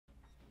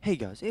Hey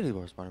guys, it is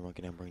your Spider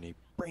Monkey and I'm bringing a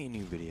brand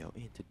new video,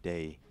 and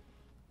today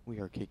we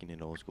are kicking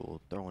it old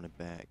school, throwing it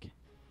back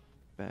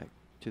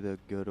to the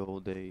good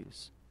old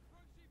days,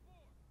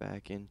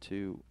 back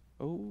into,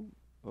 oh,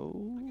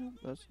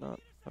 that's not,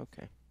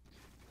 okay,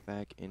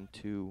 back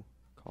into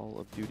Call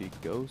of Duty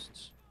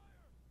Ghosts.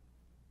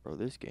 Bro,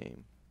 this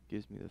game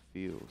gives me the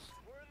feels.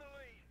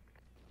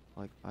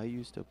 Like, I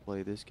used to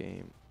play this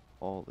game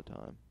all the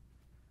time.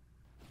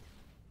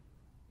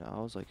 Now, I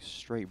was like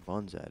straight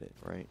buns at it,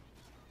 right?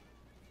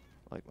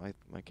 Like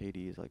my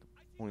KD is like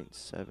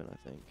 0.7,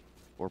 I think,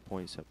 or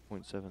 0.7.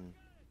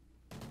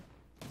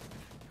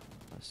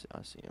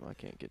 I see him. I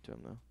can't get to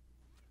him though.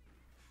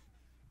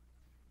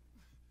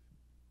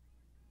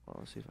 Well,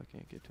 let's see if I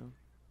can't get to him.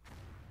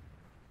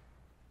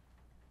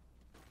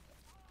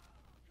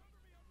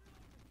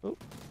 Oh,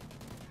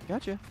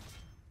 gotcha.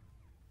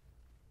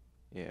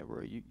 Yeah,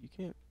 bro, you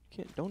can't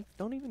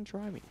don't even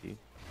try me, dude.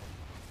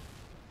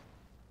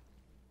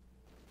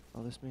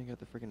 Oh, this man got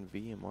the freaking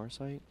VMR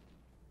sight.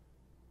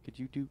 Could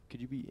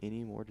you be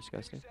any more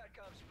disgusting?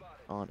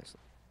 Honestly.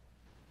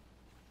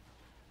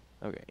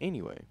 Okay,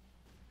 anyway.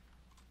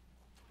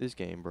 This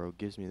game, bro,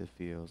 gives me the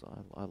feels.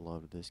 I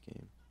loved this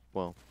game.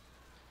 Well,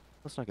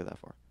 let's not go that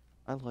far.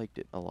 I liked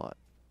it a lot.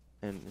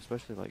 And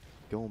especially, like,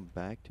 going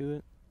back to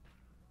it,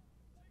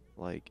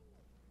 like,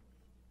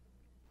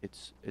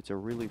 it's a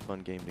really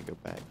fun game to go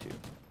back to.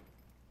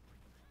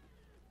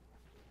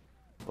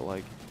 But,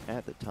 like,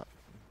 at the time,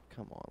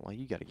 come on, like,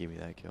 you gotta give me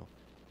that kill.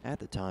 At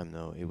the time,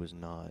 though, it was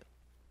not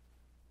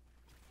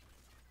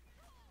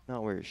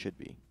where it should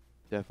be.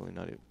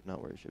 Definitely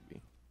not where it should be,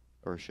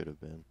 or should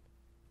have been.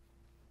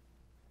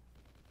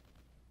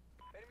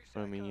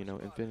 But I mean, you know,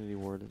 Infinity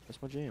Ward, that's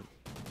my jam.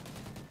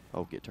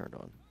 Oh, get turned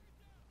on.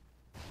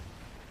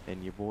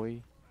 And your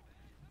boy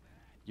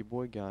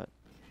got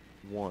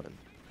one,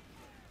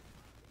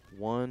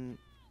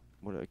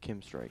 what a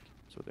Kim strike,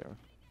 that's what they are.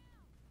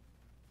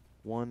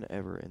 One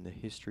ever in the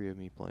history of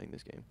me playing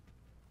this game.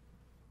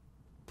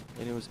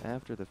 And it was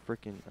after the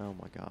frickin', oh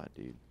my god,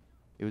 dude.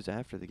 It was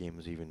after the game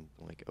was even,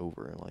 like,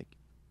 over and, like,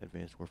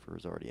 Advanced Warfare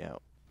was already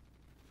out.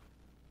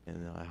 And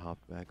then I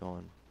hopped back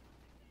on.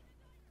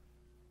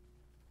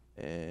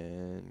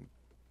 And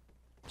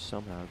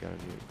somehow got a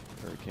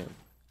new Kim.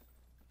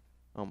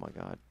 Oh my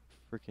god.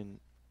 Frickin'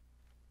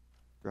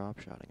 drop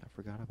shotting. I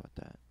forgot about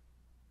that.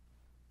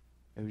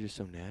 It was just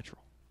so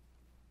natural.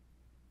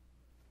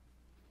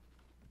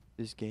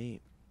 This game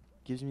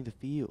gives me the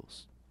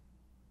feels.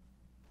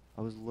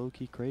 I was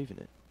low-key craving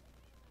it.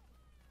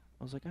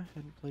 I was like, I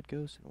hadn't played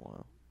Ghost in a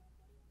while.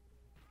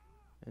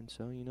 And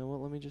so, you know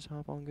what? Let me just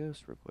hop on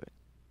Ghost real quick.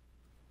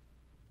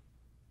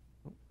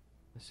 Oh,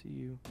 I see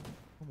you.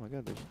 Oh my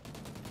god,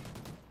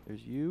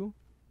 there's you.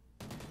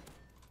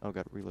 Oh,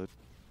 gotta reload.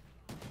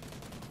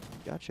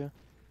 Gotcha.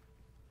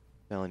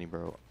 Telling you,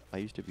 bro, I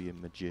used to be a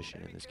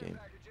magician in this game.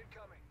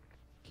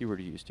 Keyword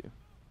used to.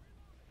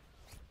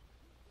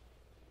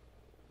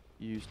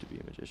 Used to be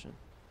a magician.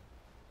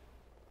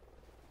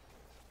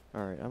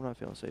 Alright, I'm not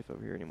feeling safe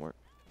over here anymore.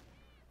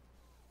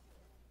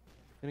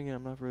 Then again,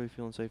 I'm not really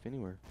feeling safe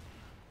anywhere.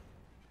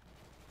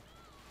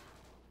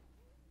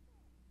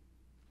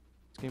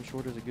 This game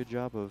sure does a good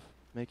job of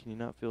making you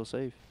not feel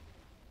safe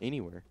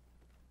anywhere.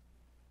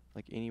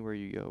 Like anywhere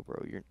you go,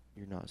 bro, you're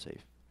not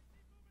safe.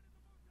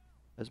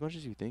 As much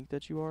as you think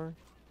that you are,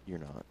 you're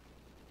not.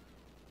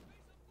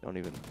 Don't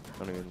even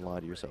lie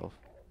to yourself.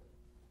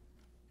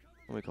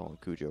 Let me call him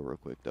Cujo real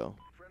quick though.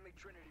 Friendly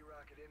Trinity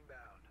rocket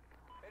inbound.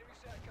 Enemy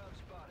SATCOM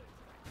spotted.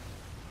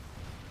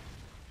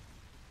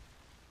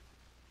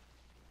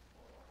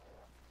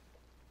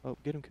 Oh,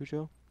 get him,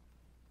 Cujo.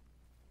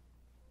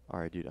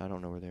 Alright, dude, I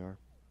don't know where they are.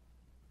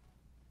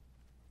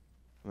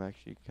 I'm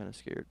actually kind of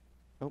scared.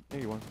 Oh, there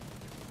you are.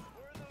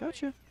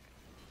 Gotcha. I'm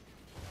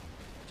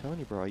telling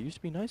you, bro, I used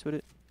to be nice with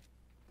it.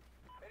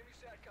 Enemy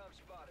SATCOM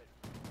spotted.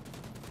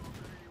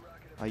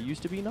 I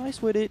used to be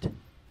nice with it.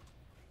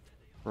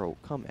 Bro,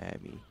 come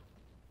at me.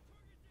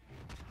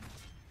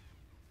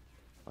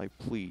 Like,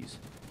 please.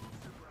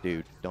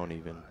 Dude, don't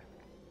even.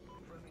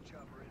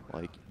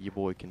 Like, your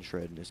boy can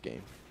shred in this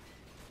game.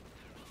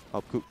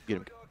 Oh, cool. Get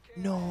him.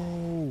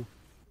 No!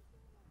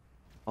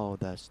 Oh,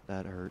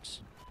 that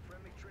hurts.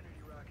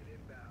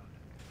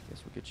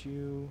 Guess we'll get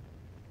you.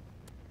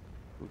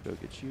 We'll go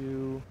get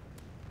you.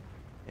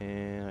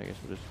 And I guess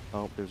we'll just...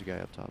 Oh, there's a guy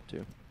up top,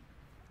 too.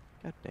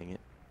 God dang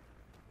it.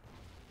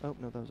 Oh,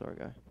 no, that was our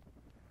guy.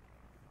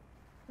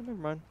 Oh, never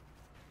mind.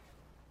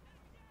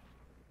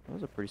 That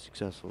was a pretty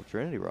successful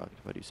Trinity rocket,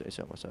 if I do say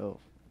so myself.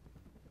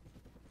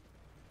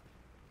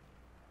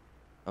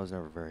 I was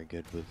never very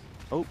good with...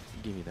 Oh,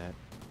 give me that.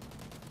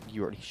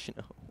 You already should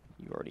know.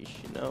 You already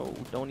should know.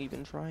 Don't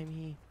even try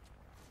me.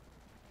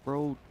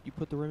 Bro, you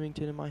put the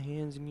Remington in my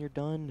hands and you're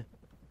done.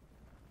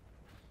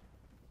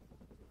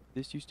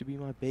 This used to be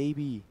my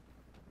baby.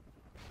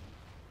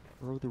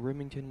 Bro, the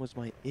Remington was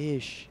my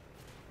ish.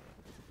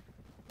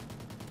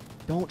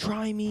 Don't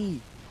try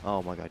me!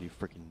 Oh my god, you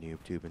freaking noob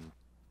tubing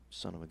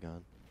son of a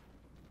gun.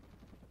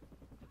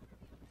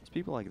 It's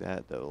people like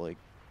that though, like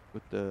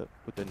with the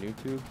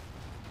noob tube.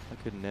 I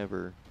could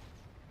never,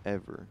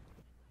 ever,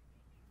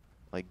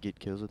 like, get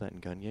kills with that in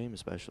gun game,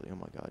 especially. Oh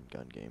my god,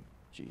 gun game.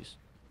 Jeez.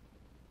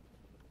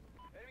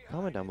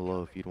 Comment down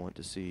below if you'd want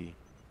to see.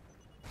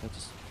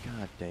 That's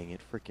god dang it,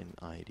 freaking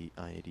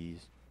IEDs.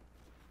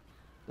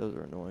 Those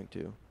are annoying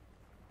too.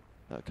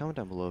 Comment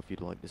down below if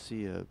you'd like to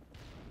see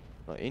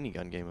any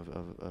gun game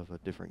of a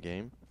different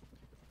game,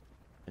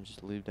 and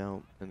just leave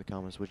down in the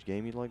comments which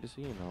game you'd like to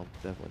see, and I'll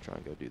definitely try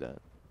and go do that.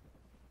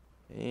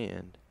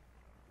 And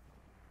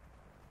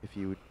if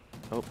you would,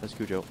 oh, that's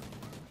Cujo.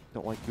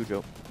 Don't like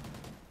Cujo.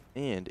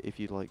 And if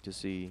you'd like to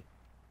see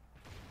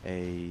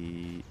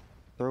a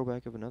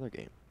throwback of another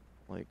game,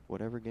 like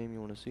whatever game you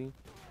want to see,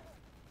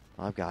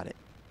 I've got it.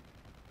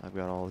 I've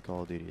got all the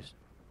Call of Duties.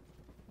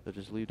 So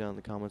just leave down in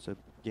the comments a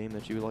game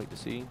that you would like to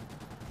see,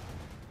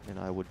 and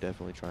I would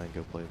definitely try and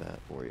go play that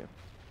for you.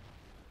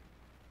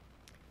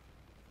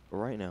 But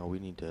right now we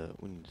need to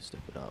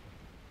step it up.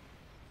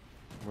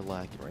 We're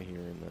lacking right here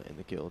in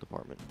the kill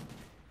department.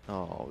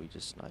 Oh, he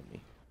just sniped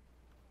me.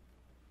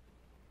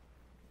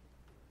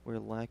 We're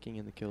lacking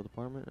in the kill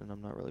department, and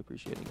I'm not really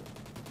appreciating it.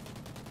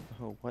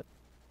 Oh, what?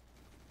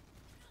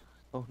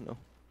 Oh, no.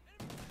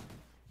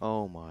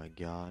 Oh, my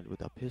God.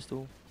 With a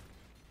pistol?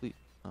 Please.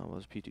 Oh, it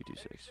was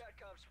P226.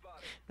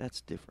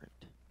 That's different.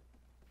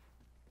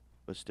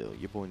 But still,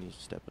 your boy needs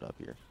to step it up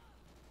here.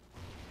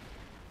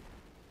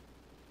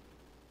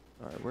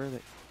 Alright, where are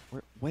they?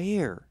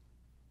 Where?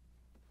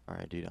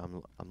 Alright, dude,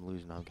 I'm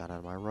losing. I got out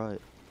of my rut.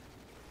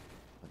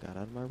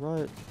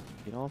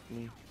 Get off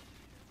me.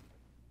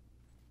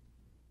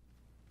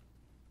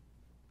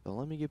 Don't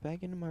let me get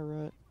back into my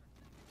rut.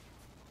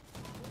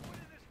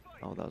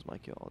 Oh, that was my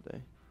kill all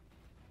day.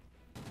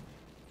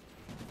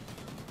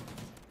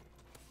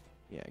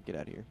 Yeah, get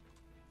out of here.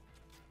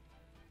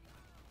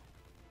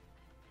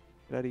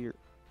 Get out of here.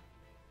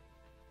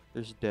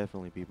 There's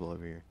definitely people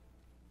over here.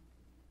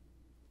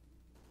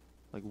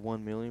 Like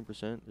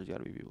 1,000,000%, there's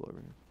gotta be people over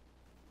here.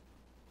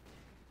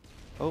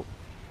 Oh,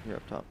 you're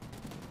up top.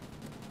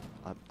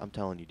 I'm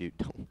telling you, dude,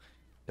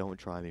 don't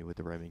try me with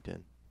the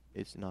Remington.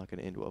 It's not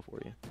gonna end well for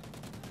you.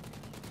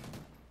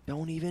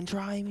 Don't even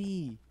try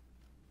me.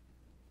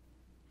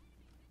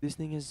 This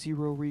thing has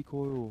 0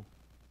 recoil.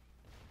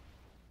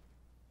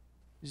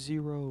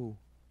 0.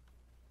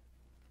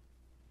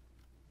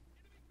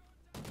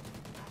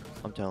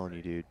 I'm telling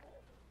you, dude.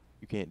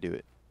 You can't do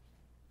it.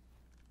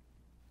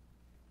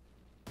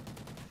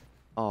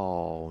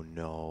 Oh,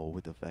 no.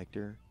 With the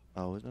Vector.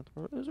 Oh, it's not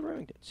the... It was a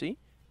Remington. See?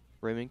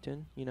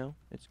 Remington, you know,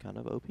 it's kind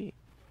of OP.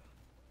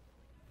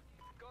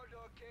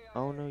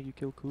 Oh, no, you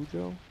killed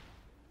Cujo?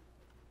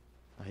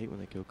 I hate when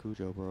they kill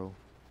Cujo, bro.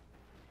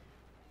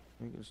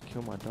 You can just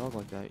kill my dog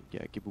like that.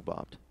 Yeah, get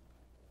bopped.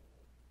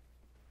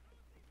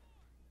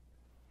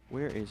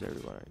 Where is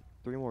everybody?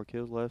 3 more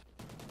kills left.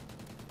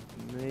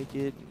 Make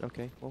it...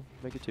 Okay, well,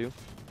 make it 2.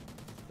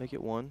 Make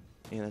it 1.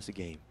 And that's a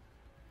game.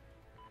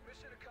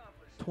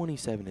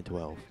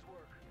 27-12. I'm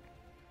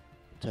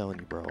telling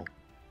you, bro.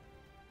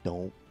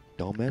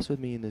 Don't mess with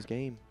me in this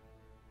game.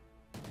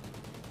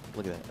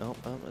 Look at that.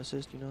 Oh,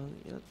 assist, you know,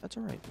 yeah, that's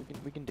alright.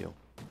 We can deal.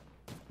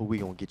 But we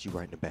gonna get you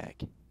right in the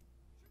back.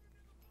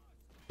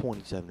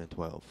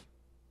 27-12.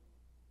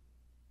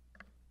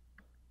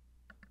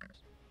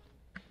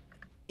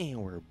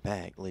 And we're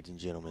back, ladies and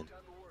gentlemen.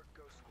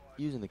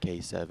 Using the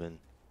K7.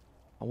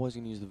 I was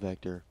gonna use the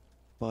Vector,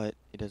 but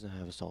it doesn't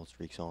have assault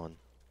streaks on.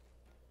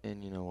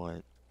 And you know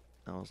what?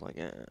 I was like,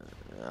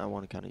 I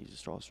want to kind of use the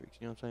straw streaks.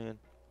 You know what I'm saying?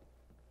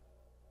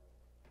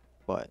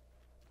 But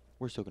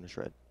we're still gonna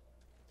shred.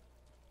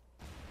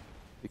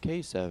 The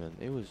K7,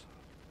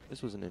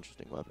 this was an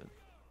interesting weapon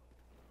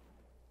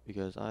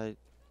because I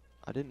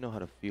didn't know how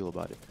to feel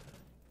about it,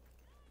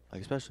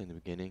 like especially in the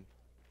beginning,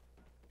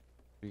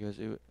 because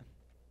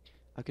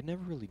I could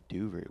never really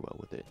do very well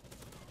with it.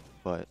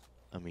 But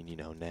I mean, you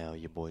know, now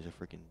your boy's a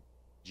freaking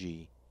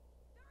G.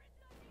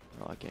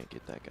 Oh, I can't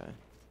get that guy.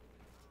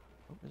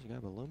 Oh, there's a guy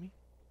below me.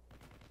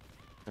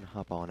 I'm gonna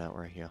hop on out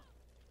right here.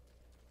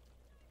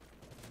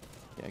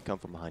 Yeah, come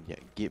from behind. Yeah,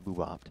 get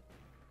boobopped.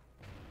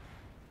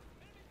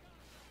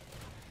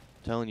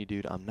 Telling you,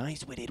 dude, I'm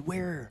nice with it.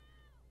 Where?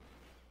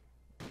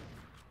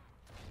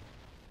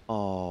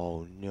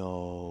 Oh,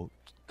 no.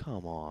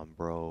 Come on,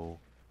 bro.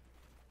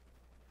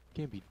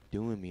 You can't be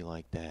doing me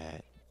like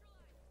that.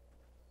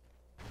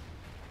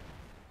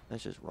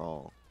 That's just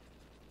wrong.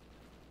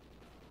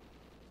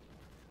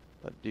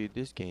 But, dude,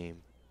 this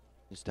game,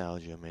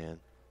 nostalgia, man.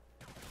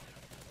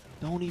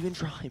 Don't even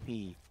try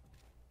me.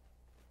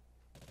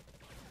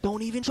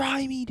 Don't even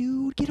try me,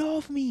 dude. Get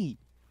off me.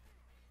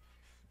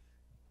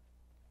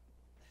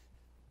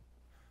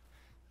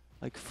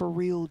 Like, for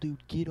real,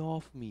 dude, get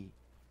off me.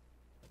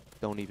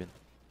 Don't even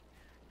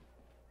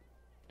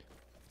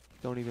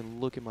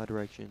look in my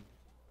direction.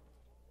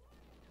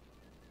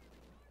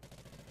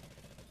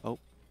 Oh.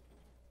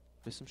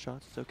 Missed some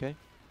shots. It's okay.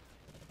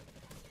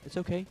 It's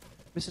okay.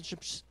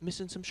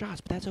 Missing some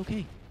shots, but that's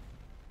okay.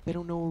 They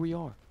don't know where we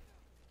are.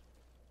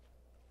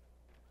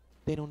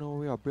 They don't know where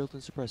we are.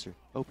 Built-in suppressor.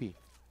 OP.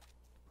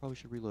 Probably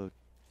should reload.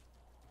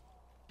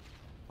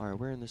 Alright,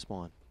 we're in the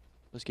spawn.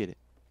 Let's get it.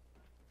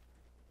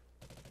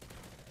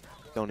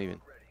 Don't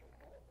even. Ready.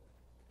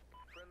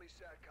 Friendly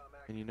SATCOM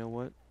And active. you know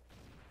what?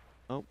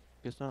 Oh,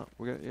 guess not.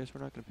 Guess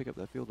we're not gonna pick up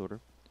that field order.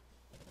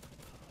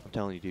 I'm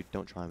telling you, dude,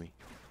 don't try me.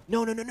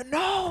 No, no, no, no,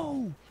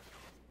 no!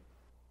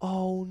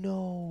 Oh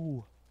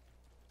no!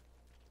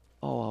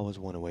 Oh, I was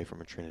one away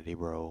from a Trinity,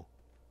 bro.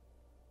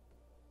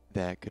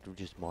 That could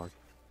just mark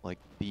like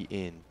the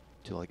end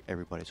to like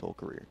everybody's whole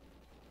career.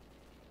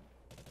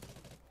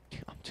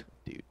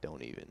 Dude,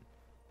 don't even.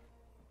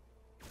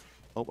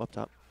 Oh, up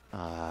top.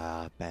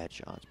 Ah, bad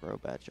shots, bro.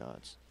 Bad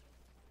shots.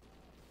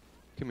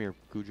 Come here,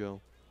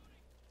 Cujo.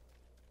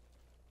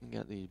 You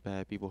got these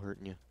bad people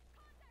hurting you.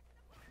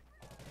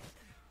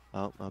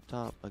 Oh, up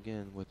top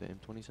again with the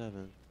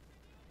M27.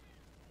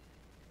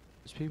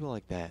 There's people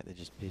like that that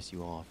just piss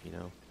you off, you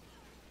know?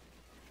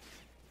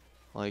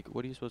 Like,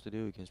 what are you supposed to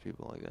do against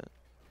people like that?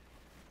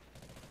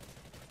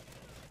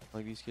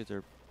 Like, these kids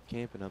are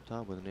camping up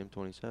top with an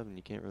M27.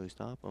 You can't really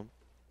stop them.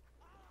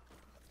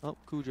 Oh,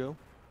 Cujo.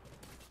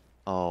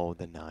 Oh,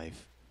 the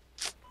knife.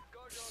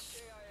 Guard dog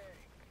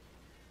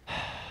KIA.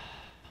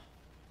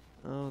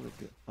 Oh,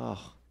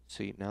 oh.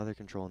 See, now they're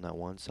controlling that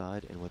one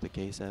side, and with the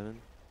K7,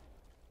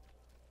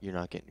 you're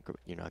not getting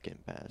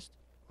past.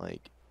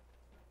 Like,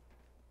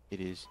 it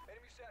is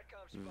Enemy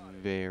SATCOM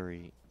spotted.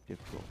 very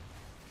difficult.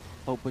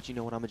 Oh, but you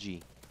know what? I'm a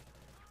G.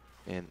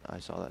 And I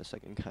saw that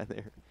second guy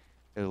there.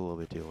 It was a little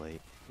bit too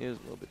late. It was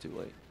a little bit too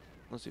late.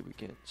 Let's see if we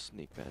can't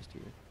sneak past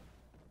here.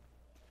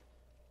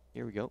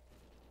 Here we go.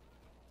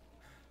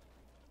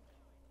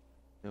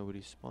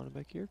 Nobody's spawning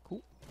back here.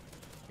 Cool.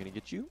 Gonna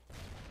get you.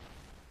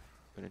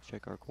 Gonna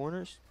check our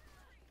corners.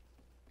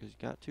 Because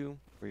you got to,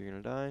 or you're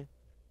gonna die.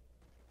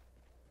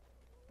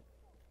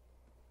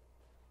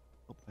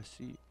 Oh, I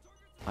see.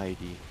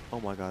 ID. Oh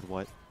my god,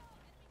 what?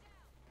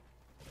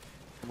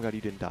 Oh my god,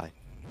 you didn't die.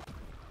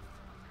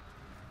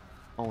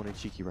 Oh, and a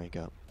cheeky rank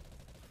up.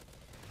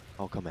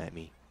 Oh, come at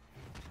me.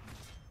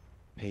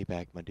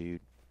 Payback, my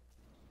dude.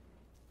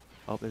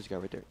 Oh, there's a guy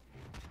right there.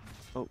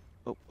 Oh,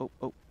 oh, oh,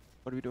 oh.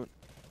 What are we doing?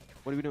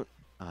 What are we doing?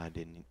 I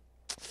didn't.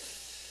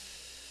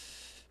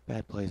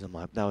 Bad plays on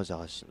my... That was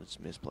us. It's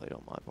misplayed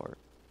on my part.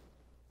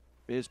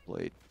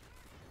 Misplayed.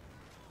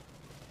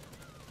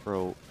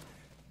 Bro.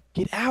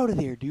 Get out of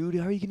there, dude.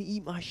 How are you going to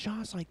eat my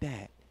shots like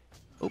that?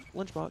 Oh,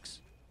 lunchbox.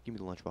 Give me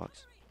the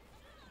lunchbox.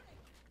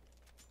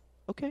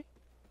 Okay.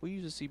 We'll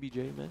use a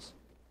CBJ mess.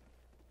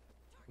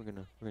 We're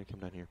gonna come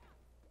down here.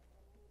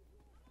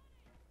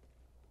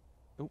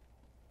 Oh.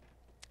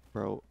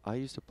 Bro, I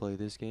used to play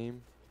this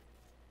game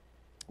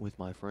with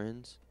my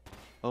friends.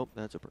 Oh,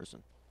 that's a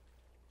person.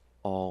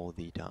 All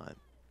the time.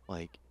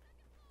 Like,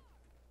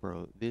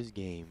 bro, this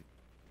game,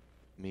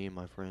 me and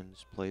my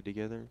friends played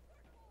together.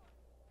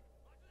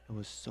 It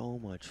was so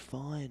much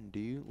fun,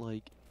 dude.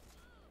 Like,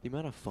 the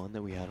amount of fun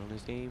that we had on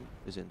this game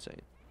is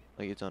insane.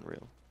 Like, it's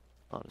unreal,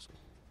 honestly.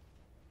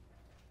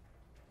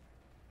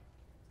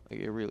 Like,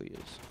 it really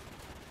is.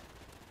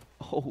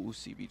 Oh,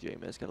 CBJ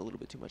mess got a little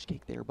bit too much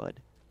cake there, bud.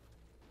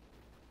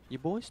 Your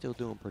boy's still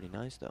doing pretty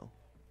nice, though.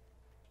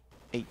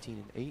 18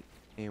 and 8,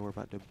 and we're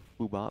about to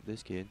boobop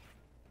this kid.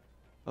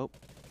 Oh,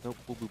 nope,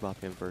 we'll boobop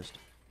him first.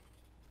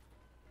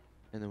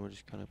 And then we'll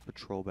just kind of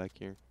patrol back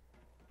here.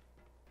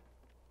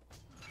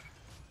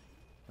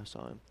 I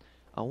saw him.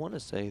 I want to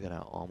say that I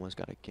almost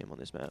got a Kim on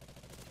this map.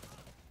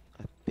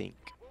 I think.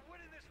 We're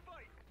winning this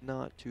fight.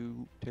 Not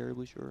too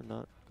terribly sure,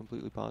 not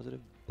completely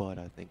positive, but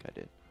I think I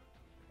did.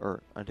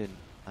 Or, I didn't.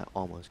 I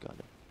almost got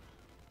it.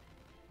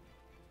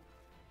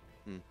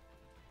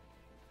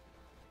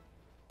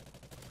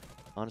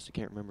 Honestly,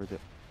 can't remember the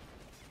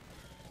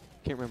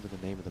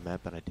name of the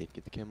map that I did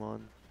get the Kim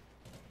on.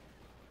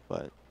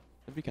 But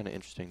it'd be kind of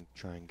interesting to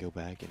try and go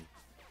back and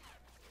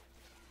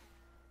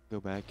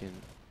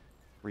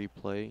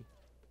replay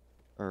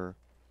or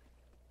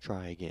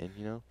try again,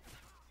 you know?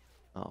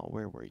 Oh,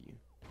 where were you?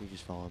 You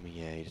just follow me?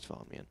 Yeah, you just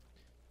followed me in.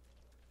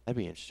 That'd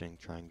be interesting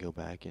to try and go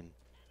back and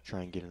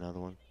try and get another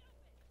one.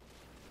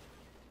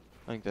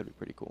 I think that'd be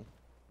pretty cool.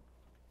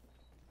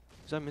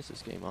 Cause I miss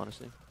this game,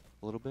 honestly,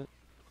 a little bit.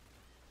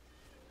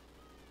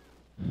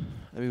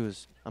 Maybe it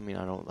was, I mean,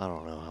 I don't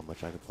know how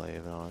much I could play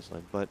of it,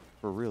 honestly, but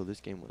for real,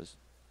 this game was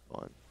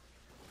fun.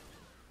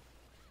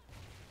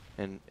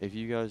 And if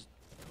you guys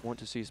want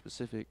to see a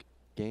specific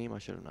game, I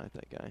should have knifed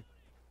that guy.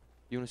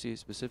 If you want to see a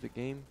specific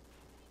game,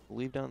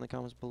 leave down in the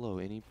comments below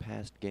any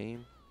past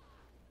game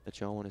that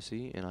y'all want to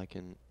see, and I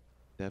can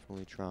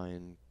definitely try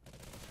and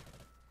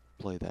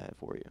play that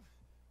for you.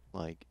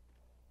 Like,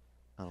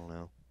 I don't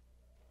know,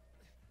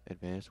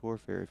 Advanced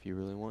Warfare if you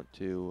really want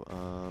to,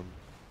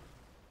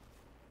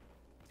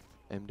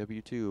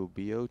 MW2,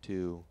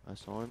 BO2, I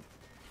saw him.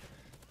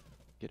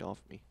 Get off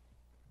me.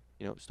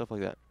 You know, stuff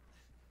like that.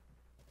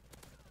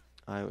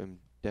 I am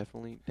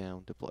definitely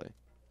down to play.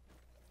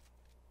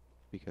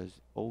 Because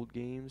old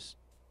games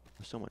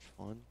are so much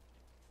fun.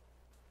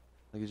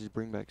 Like, it just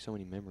bring back so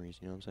many memories,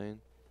 you know what I'm saying?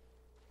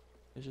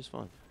 It's just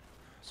fun.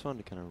 It's fun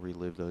to kind of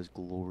relive those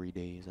glory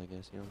days, I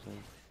guess, you know what I'm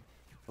saying?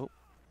 Oh,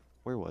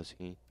 where was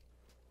he?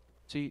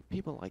 See,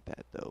 people like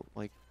that though,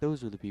 like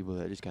those are the people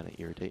that just kind of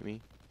irritate me.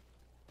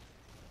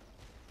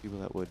 People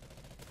that would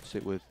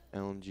sit with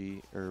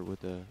LMG or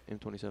with the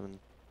M27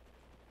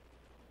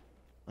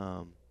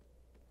 um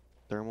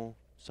thermal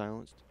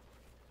silenced.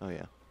 Oh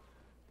yeah,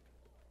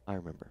 I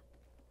remember.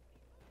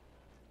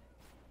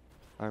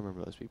 I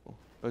remember those people.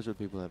 Those are the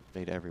people that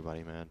made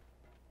everybody mad.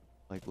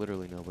 Like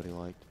literally nobody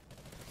liked.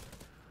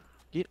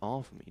 Get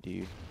off of me,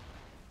 dude.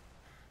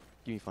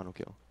 Give me final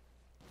kill.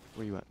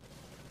 Where you at?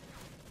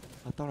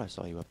 I thought I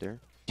saw you up there.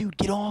 Dude,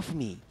 get off of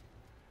me!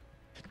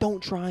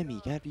 Don't try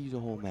me. You have to use a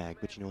whole mag,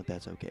 but you know what?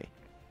 That's okay.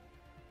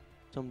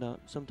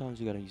 Sometimes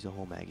you gotta use a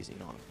whole magazine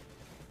on him.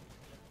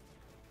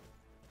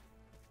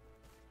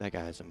 That guy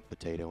has some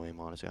potato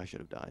aim, honestly. I should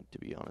have died, to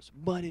be honest.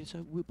 But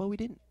but we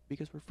didn't,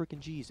 because we're freaking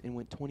G's and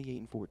went 28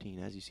 and 14,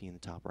 as you see in the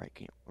top right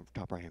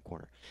hand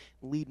corner,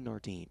 leading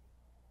our team.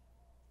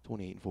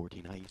 28 and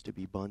 14. I used to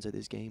be buns at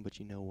this game, but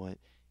you know what?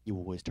 You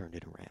always turned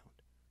it around.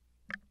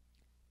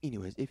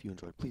 Anyways, if you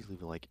enjoyed, please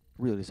leave a like. It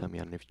really does help me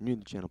out. And if you're new to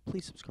the channel,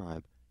 please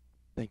subscribe.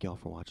 Thank y'all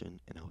for watching,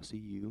 and I will see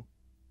you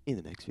in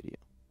the next video.